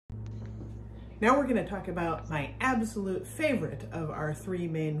Now we're going to talk about my absolute favorite of our three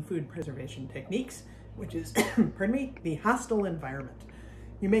main food preservation techniques, which is, pardon me, the hostile environment.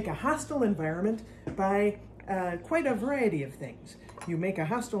 You make a hostile environment by quite a variety of things. You make a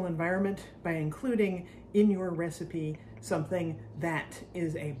hostile environment by including in your recipe something that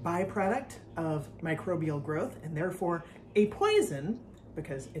is a byproduct of microbial growth and therefore a poison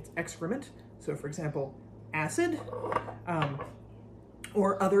because it's excrement. So for example, acid,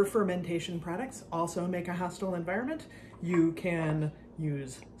 or other fermentation products also make a hostile environment. You can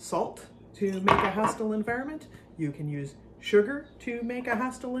use salt to make a hostile environment. You can use sugar to make a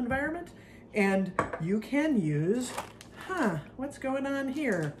hostile environment. And you can use, what's going on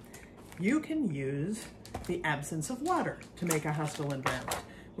here? You can use the absence of water to make a hostile environment,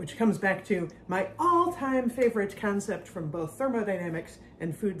 which comes back to my all-time favorite concept from both thermodynamics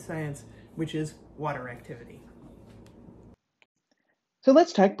and food science, which is water activity. So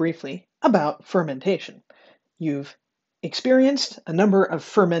let's talk briefly about fermentation. You've experienced a number of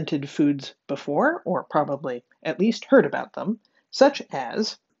fermented foods before, or probably at least heard about them, such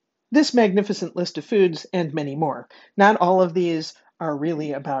as this magnificent list of foods and many more. Not all of these are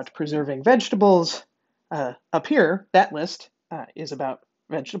really about preserving vegetables. Up here, that list is about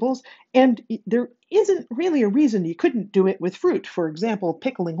vegetables, and there isn't really a reason you couldn't do it with fruit. For example,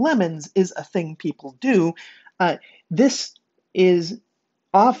 pickling lemons is a thing people do. This is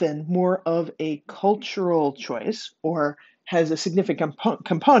often more of a cultural choice or has a significant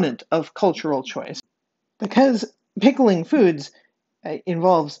component of cultural choice because pickling foods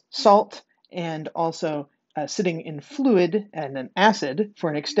involves salt and also sitting in fluid and an acid for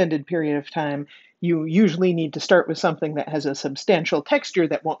an extended period of time. You usually need to start with something that has a substantial texture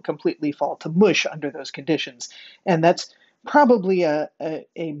that won't completely fall to mush under those conditions. And that's probably a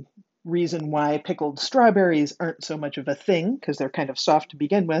reason why pickled strawberries aren't so much of a thing, because they're kind of soft to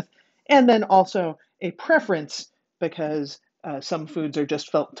begin with, and then also a preference because some foods are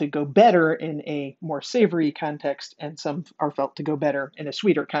just felt to go better in a more savory context, and some are felt to go better in a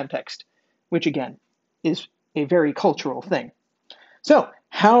sweeter context, which again is a very cultural thing. So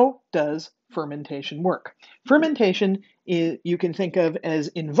how does fermentation work? Fermentation you can think of as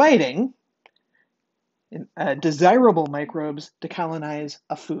inviting desirable microbes to colonize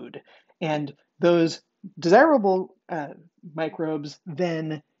a food. And those desirable microbes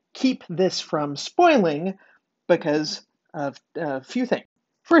then keep this from spoiling because of a few things.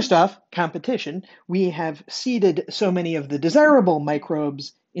 First off, competition. We have seeded so many of the desirable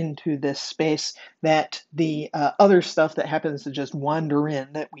microbes into this space that the other stuff that happens to just wander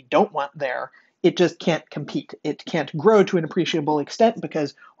in that we don't want there, it just can't compete. It can't grow to an appreciable extent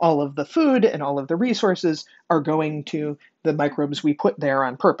because all of the food and all of the resources are going to the microbes we put there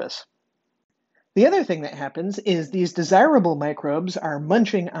on purpose. The other thing that happens is these desirable microbes are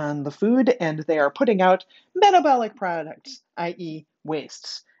munching on the food and they are putting out metabolic products, i.e.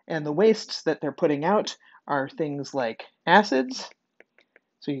 wastes. And the wastes that they're putting out are things like acids.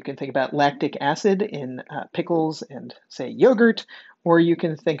 So you can think about lactic acid in pickles and, say, yogurt, or you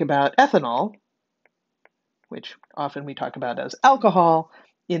can think about ethanol, which often we talk about as alcohol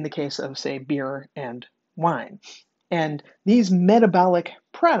in the case of, say, beer and wine. And these metabolic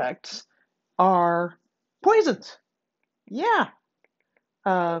products are poisons. Yeah.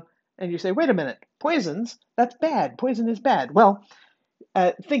 And you say, wait a minute, poisons? That's bad. Poison is bad. Well,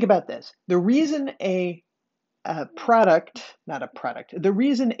 think about this. The reason the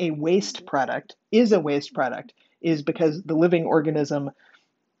reason a waste product is a waste product is because the living organism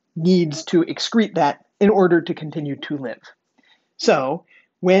needs to excrete that in order to continue to live. So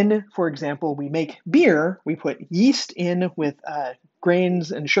when, for example, we make beer, we put yeast in with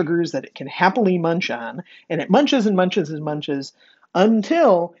grains and sugars that it can happily munch on, and it munches and munches and munches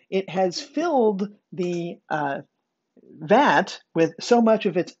until it has filled the vat with so much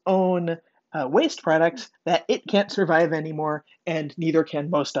of its own waste products that it can't survive anymore, and neither can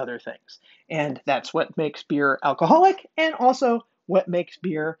most other things. And that's what makes beer alcoholic, and also what makes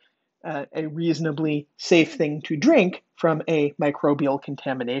beer a reasonably safe thing to drink from a microbial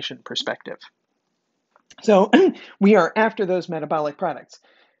contamination perspective. So we are after those metabolic products.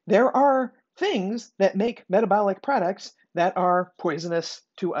 There are things that make metabolic products that are poisonous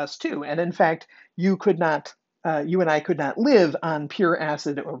to us too. And in fact, you and I could not live on pure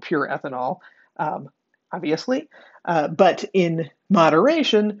acid or pure ethanol, obviously. But in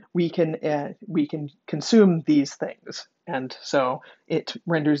moderation, we can consume these things. And so it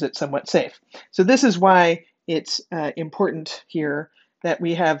renders it somewhat safe. So this is why it's important here that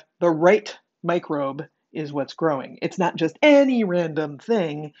we have the right microbe is what's growing. It's not just any random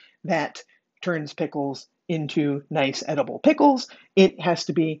thing that turns pickles into nice edible pickles. It has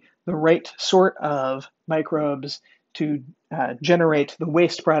to be the right sort of microbes to generate the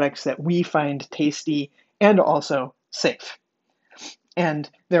waste products that we find tasty and also safe. And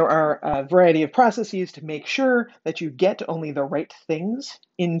there are a variety of processes to make sure that you get only the right things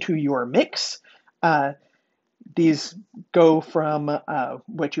into your mix. These go from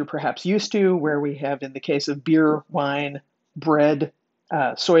what you're perhaps used to, where we have, in the case of beer, wine, bread,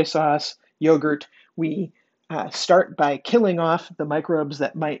 soy sauce, yogurt, we start by killing off the microbes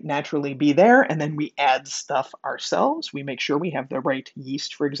that might naturally be there, and then we add stuff ourselves. We make sure we have the right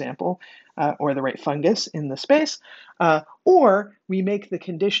yeast, for example, or the right fungus in the space, or we make the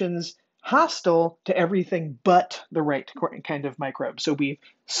conditions hostile to everything but the right kind of microbe. So we've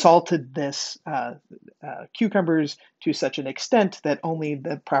salted this cucumbers to such an extent that only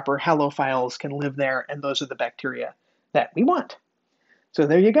the proper halophiles can live there, and those are the bacteria that we want. So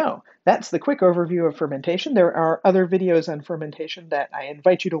there you go. That's the quick overview of fermentation. There are other videos on fermentation that I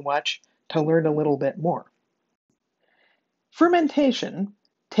invite you to watch to learn a little bit more. Fermentation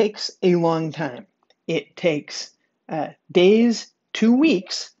takes a long time. It takes days, 2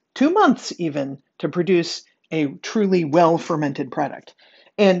 weeks, 2 months even, to produce a truly well-fermented product.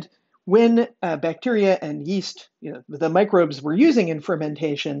 And when bacteria and yeast, the microbes we're using in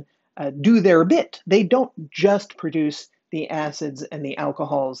fermentation, do their bit, they don't just produce the acids and the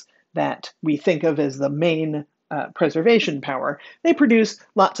alcohols that we think of as the main preservation power. They produce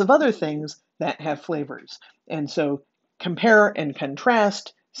lots of other things that have flavors. And so compare and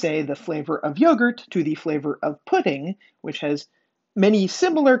contrast, say, the flavor of yogurt to the flavor of pudding, which has many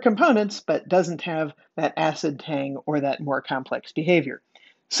similar components but doesn't have that acid tang or that more complex behavior.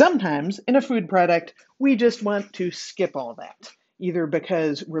 Sometimes in a food product, we just want to skip all that, either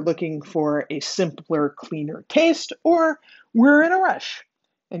because we're looking for a simpler, cleaner taste, or we're in a rush.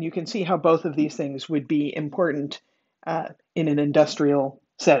 And you can see how both of these things would be important in an industrial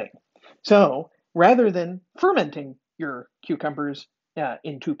setting. So rather than fermenting your cucumbers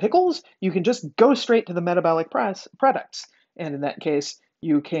into pickles, you can just go straight to the metabolic products. And in that case,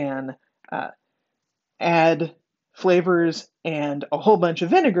 you can add flavors and a whole bunch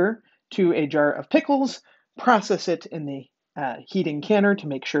of vinegar to a jar of pickles, process it in the heating canner to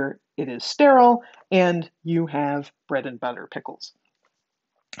make sure it is sterile, and you have bread and butter pickles.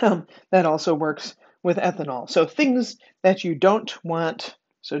 That also works with ethanol. So things that you don't want,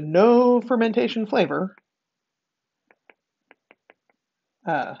 so no fermentation flavor,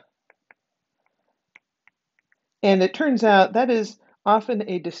 and it turns out that is often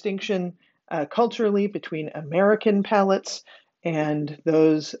a distinction culturally between American palates and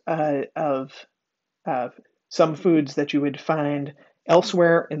those of some foods that you would find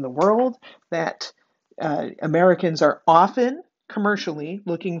elsewhere in the world, that Americans are often commercially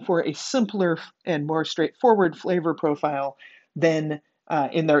looking for a simpler and more straightforward flavor profile than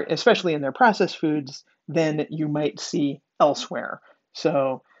especially in their processed foods, than you might see elsewhere.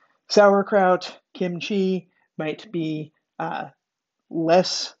 So sauerkraut, kimchi might be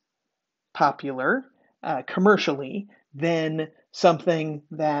less popular commercially than something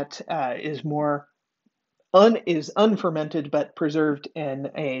that is more is unfermented but preserved in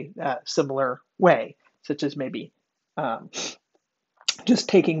a similar way, such as maybe just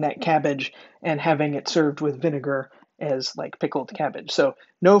taking that cabbage and having it served with vinegar as like pickled cabbage. So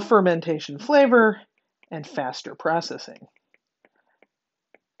no fermentation flavor and faster processing.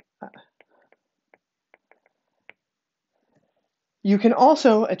 You can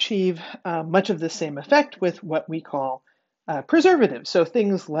also achieve much of the same effect with what we call preservatives. So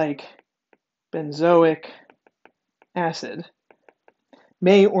things like benzoic acid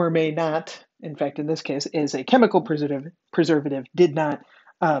may or may not, in fact, in this case, is a chemical preservative, did not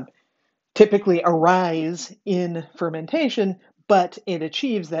typically arise in fermentation, but it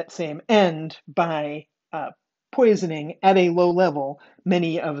achieves that same end by poisoning at a low level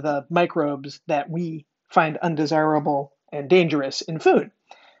many of the microbes that we find undesirable and dangerous in food.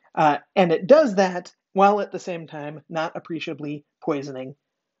 And it does that while at the same time not appreciably poisoning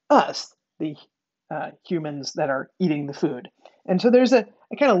us, the humans that are eating the food. And so there's a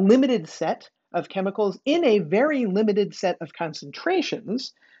kind of limited set of chemicals in a very limited set of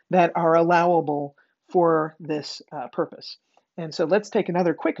concentrations that are allowable for this purpose. And so let's take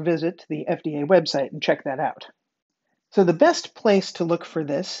another quick visit to the FDA website and check that out. So the best place to look for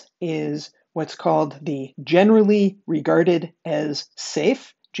this is what's called the Generally Regarded as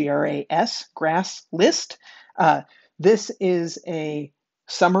Safe, GRAS list. This is a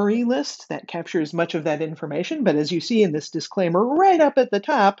summary list that captures much of that information, but as you see in this disclaimer right up at the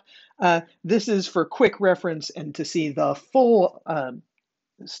top, this is for quick reference and to see the full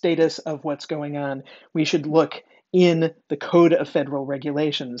status of what's going on, we should look in the Code of Federal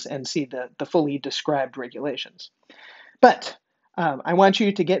Regulations and see the fully described regulations. But I want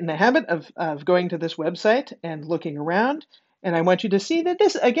you to get in the habit of going to this website and looking around. And I want you to see that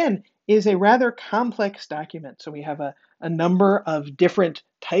this, again, is a rather complex document. So we have a number of different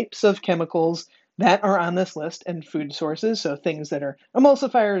types of chemicals that are on this list and food sources. So things that are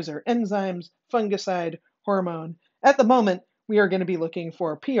emulsifiers or enzymes, fungicide, hormone. At the moment, we are going to be looking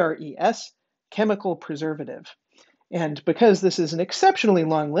for PRES, chemical preservative. And because this is an exceptionally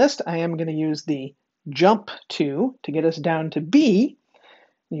long list, I am going to use the jump to get us down to B.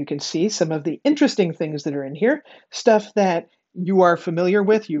 You can see some of the interesting things that are in here, stuff that you are familiar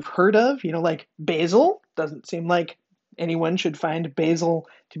with, you've heard of, like basil. Doesn't seem like anyone should find basil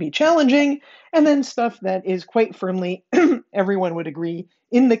to be challenging. And then stuff that is quite firmly, everyone would agree,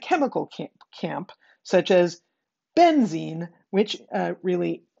 in the chemical camp, such as benzene, which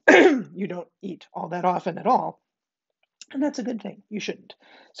really you don't eat all that often at all. And that's a good thing. You shouldn't.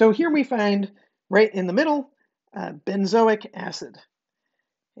 So here we find right in the middle, benzoic acid.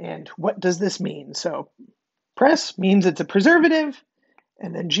 And what does this mean? So PRES means it's a preservative,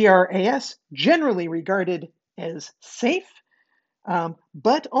 and then GRAS, generally regarded as safe,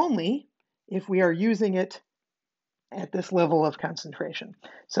 but only if we are using it at this level of concentration.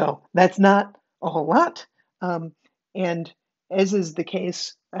 So that's not a whole lot. And as is the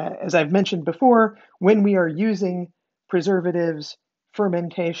case, as I've mentioned before, when we are using preservatives,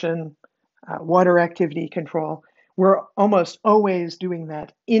 fermentation, water activity control, we're almost always doing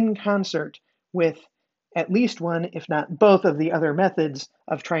that in concert with at least one, if not both, of the other methods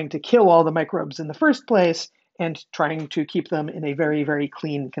of trying to kill all the microbes in the first place and trying to keep them in a very, very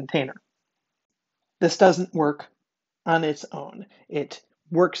clean container. This doesn't work on its own. It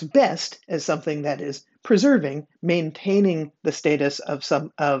works best as something that is preserving, maintaining the status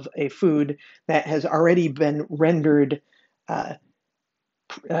of a food that has already been rendered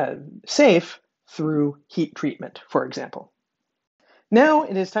safe through heat treatment, for example. Now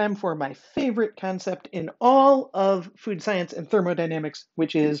it is time for my favorite concept in all of food science and thermodynamics,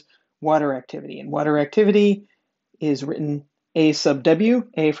 which is water activity. And water activity is written A sub W,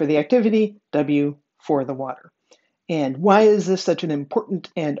 A for the activity, W for the water. And why is this such an important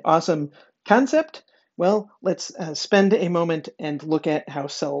and awesome concept? Well, let's spend a moment and look at how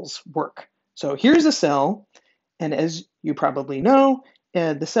cells work. So here's a cell, and as you probably know,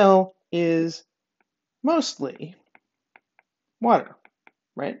 the cell is mostly water,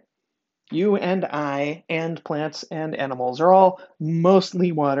 right? You and I and plants and animals are all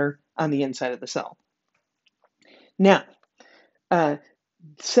mostly water on the inside of the cell. Now,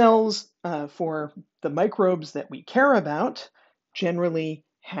 cells for the microbes that we care about generally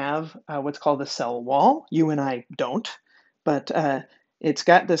have what's called a cell wall. You and I don't, but it's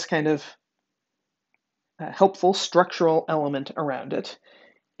got this kind of helpful structural element around it.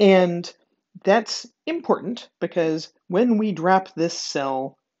 And that's important because when we drop this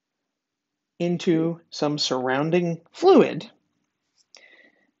cell into some surrounding fluid,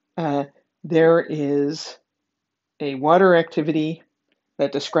 there is a water activity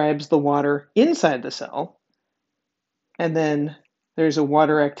that describes the water inside the cell. And then there's a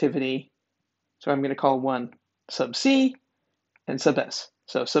water activity, so I'm going to call one sub C and sub S.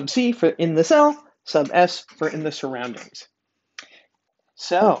 So sub C for in the cell, sub S for in the surroundings.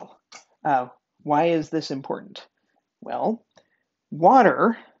 So why is this important? Well,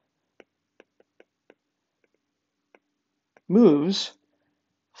 water moves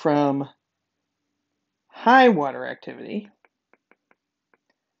from high water activity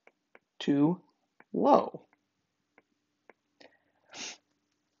to low.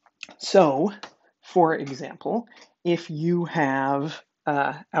 So, for example, if you have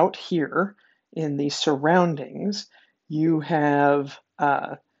out here in the surroundings, you have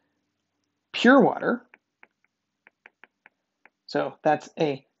pure water. So that's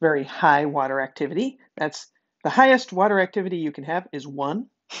a very high water activity. That's the highest water activity you can have is 1.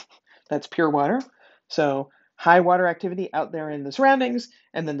 That's pure water. So high water activity out there in the surroundings,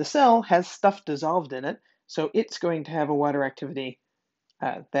 and then the cell has stuff dissolved in it. So it's going to have a water activity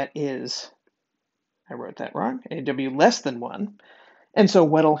that is, I wrote that wrong, AW less than 1. And so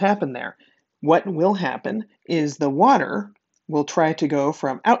what'll happen there? What will happen is the water will try to go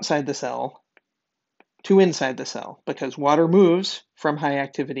from outside the cell to inside the cell because water moves from high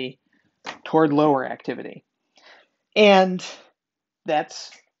activity toward lower activity. And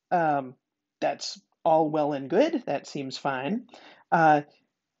that's all well and good. That seems fine.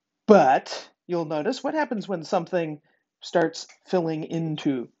 But you'll notice what happens when something starts filling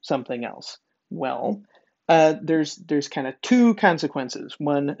into something else. Well, there's kind of two consequences,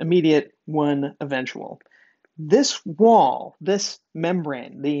 one immediate, one eventual. This wall, this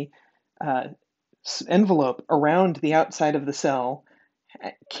membrane, the envelope around the outside of the cell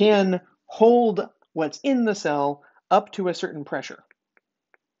can hold what's in the cell up to a certain pressure,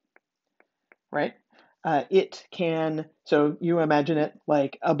 right? It can, so you imagine it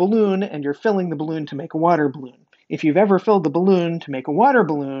like a balloon and you're filling the balloon to make a water balloon. If you've ever filled the balloon to make a water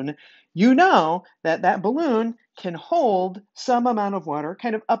balloon, you know that that balloon can hold some amount of water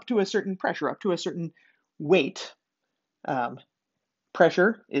kind of up to a certain pressure, up to a certain weight.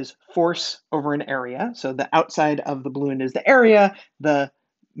 Pressure is force over an area. So the outside of the balloon is the area. The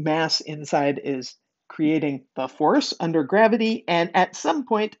mass inside is creating the force under gravity. And at some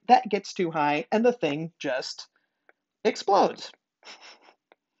point, that gets too high and the thing just explodes.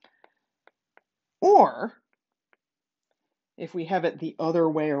 Or if we have it the other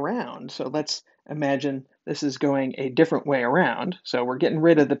way around, so let's imagine this is going a different way around. So we're getting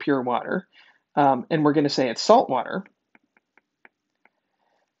rid of the pure water, and we're going to say it's salt water.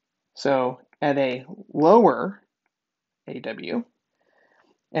 So at a lower AW,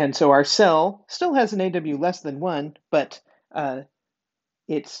 and so our cell still has an AW less than 1, but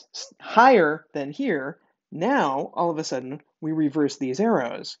it's higher than here. Now, all of a sudden, we reverse these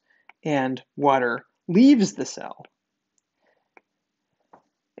arrows, and water leaves the cell.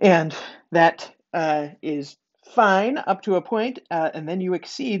 And that is fine up to a point, and then you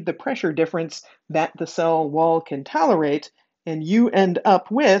exceed the pressure difference that the cell wall can tolerate, and you end up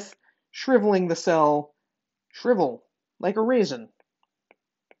with shriveling the cell, shrivel like a raisin,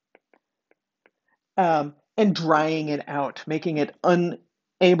 and drying it out, making it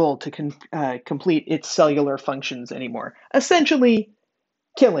unable to complete its cellular functions anymore, essentially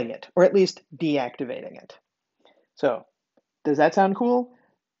killing it, or at least deactivating it. So, does that sound cool?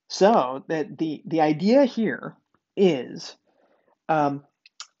 So, that the idea here is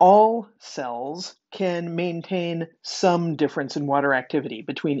all cells can maintain some difference in water activity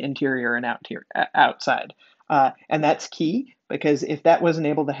between interior and outside. And that's key, because if that wasn't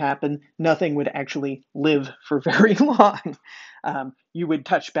able to happen, nothing would actually live for very long. You would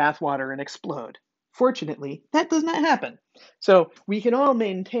touch bathwater and explode. Fortunately, that does not happen. So we can all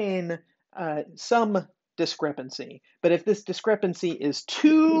maintain some discrepancy. But if this discrepancy is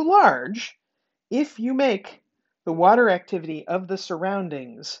too large, if you make the water activity of the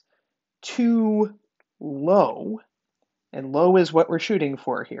surroundings too low, and low is what we're shooting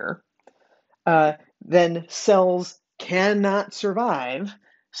for here, then cells cannot survive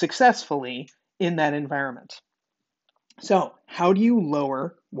successfully in that environment. So, how do you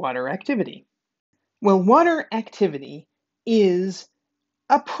lower water activity? Well, water activity is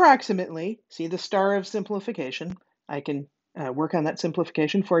approximately, see the star of simplification, I can work on that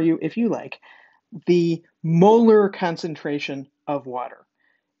simplification for you if you like, the molar concentration of water,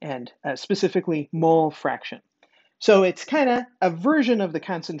 and specifically mole fraction. So it's kind of a version of the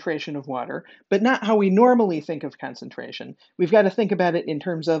concentration of water, but not how we normally think of concentration. We've got to think about it in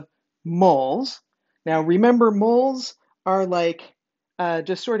terms of moles. Now, remember, moles are like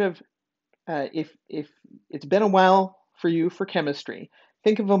just sort of, if it's been a while for you for chemistry,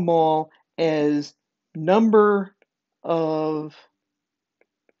 think of a mole as number of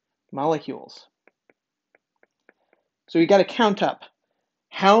molecules. So you got to count up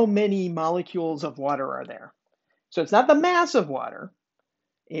how many molecules of water are there. So it's not the mass of water,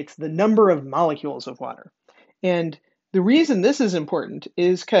 it's the number of molecules of water. And the reason this is important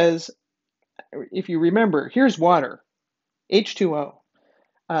is because, if you remember, here's water, H2O.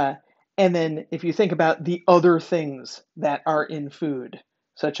 And then if you think about the other things that are in food,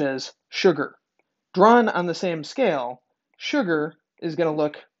 such as sugar, drawn on the same scale, sugar is going to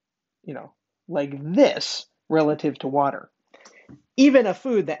look, like this relative to water. Even a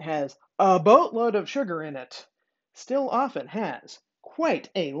food that has a boatload of sugar in it still often has quite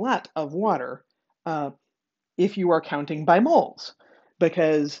a lot of water if you are counting by moles,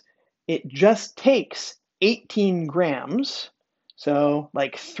 because it just takes 18 grams, so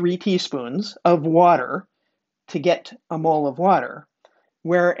like 3 teaspoons of water to get a mole of water,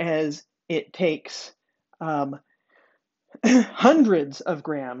 whereas it takes hundreds of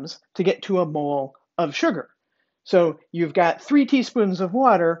grams to get to a mole of sugar. So you've got 3 teaspoons of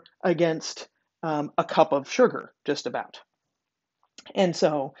water against a cup of sugar, just about. And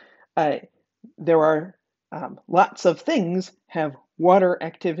so there are lots of things have water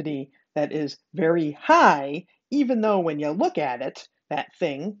activity that is very high, even though when you look at it, that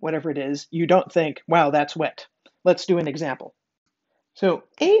thing, whatever it is, you don't think, wow, that's wet. Let's do an example. So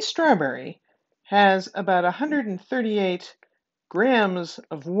a strawberry has about 138 grams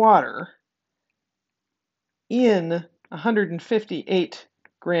of water in 158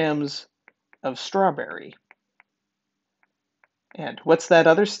 grams of strawberry. And what's that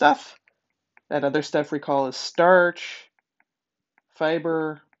other stuff? That other stuff, recall, is starch,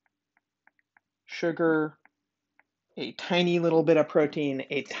 fiber, sugar, a tiny little bit of protein,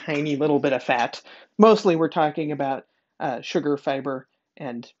 a tiny little bit of fat. Mostly we're talking about sugar, fiber,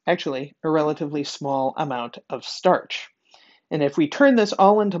 and actually a relatively small amount of starch. And if we turn this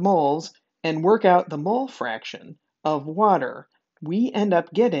all into moles and work out the mole fraction of water, we end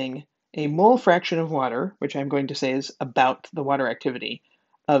up getting a mole fraction of water, which I'm going to say is about the water activity,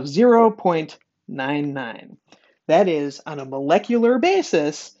 of 0.99. That is, on a molecular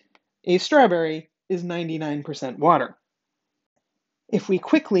basis, a strawberry is 99% water. If we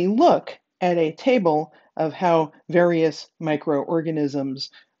quickly look at a table of how various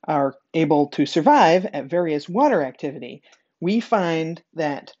microorganisms are able to survive at various water activity, we find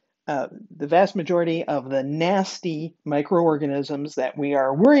that the vast majority of the nasty microorganisms that we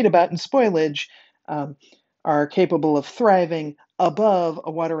are worried about in spoilage are capable of thriving above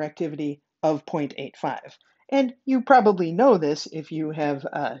a water activity of 0.85. And you probably know this if you have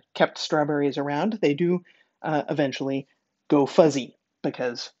kept strawberries around. They do eventually go fuzzy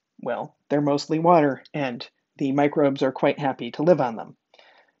because, well, they're mostly water and the microbes are quite happy to live on them.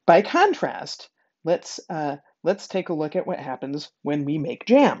 By contrast, let's take a look at what happens when we make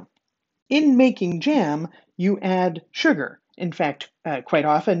jam. In making jam, you add sugar. In fact, quite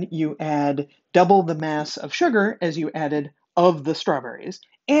often you add double the mass of sugar as you added of the strawberries,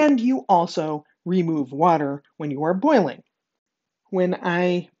 and you also remove water when you are boiling. When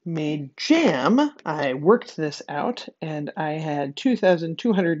I made jam, I worked this out, and I had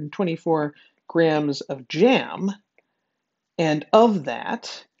 2,224 grams of jam, and of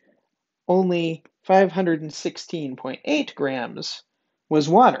that, only 516.8 grams was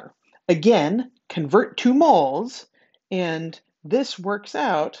water. Again, convert to moles, and this works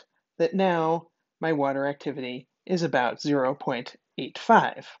out that now my water activity is about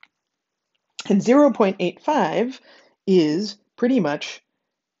 0.85. And 0.85 is pretty much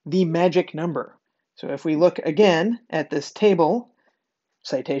the magic number. So if we look again at this table,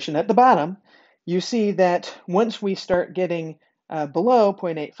 citation at the bottom, you see that once we start getting below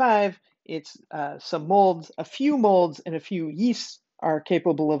 0.85, it's some molds, a few molds and a few yeasts are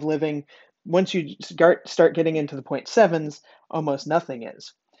capable of living. Once you start getting into the 0.7s, almost nothing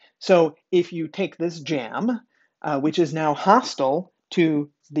is. So if you take this jam, which is now hostile to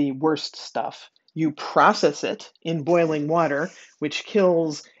the worst stuff, you process it in boiling water, which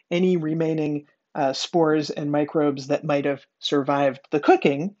kills any remaining spores and microbes that might have survived the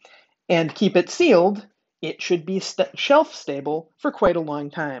cooking, and keep it sealed, it should be shelf stable for quite a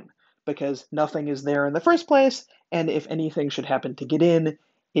long time because nothing is there in the first place, and if anything should happen to get in,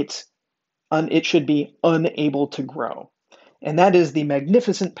 it should be unable to grow. And that is the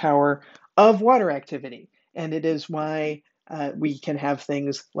magnificent power of water activity. And it is why we can have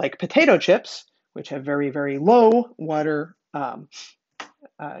things like potato chips, which have very, very low water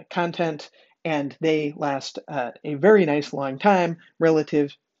content, and they last a very nice long time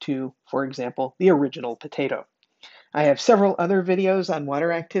relative to, for example, the original potato. I have several other videos on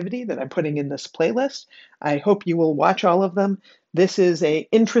water activity that I'm putting in this playlist. I hope you will watch all of them. This is an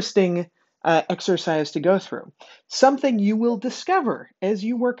interesting exercise to go through. Something you will discover as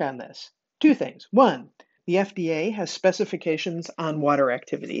you work on this. Two things. One, the FDA has specifications on water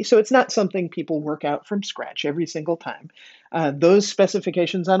activity, so it's not something people work out from scratch every single time. Those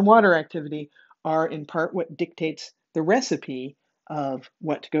specifications on water activity are in part what dictates the recipe of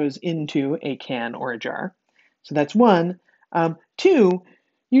what goes into a can or a jar. So that's one. Two,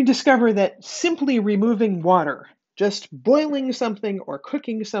 you discover that simply removing water, just boiling something or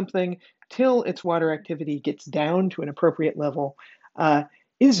cooking something till its water activity gets down to an appropriate level,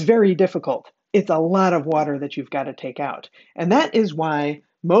 is very difficult. It's a lot of water that you've got to take out. And that is why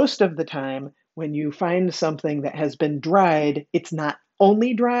most of the time when you find something that has been dried, it's not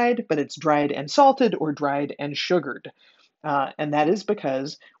only dried, but it's dried and salted or dried and sugared. And that is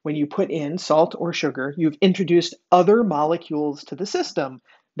because when you put in salt or sugar, you've introduced other molecules to the system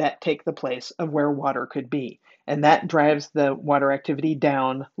that take the place of where water could be. And that drives the water activity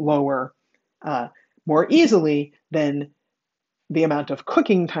down lower more easily than the amount of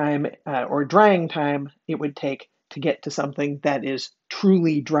cooking time or drying time it would take to get to something that is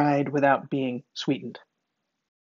truly dried without being sweetened.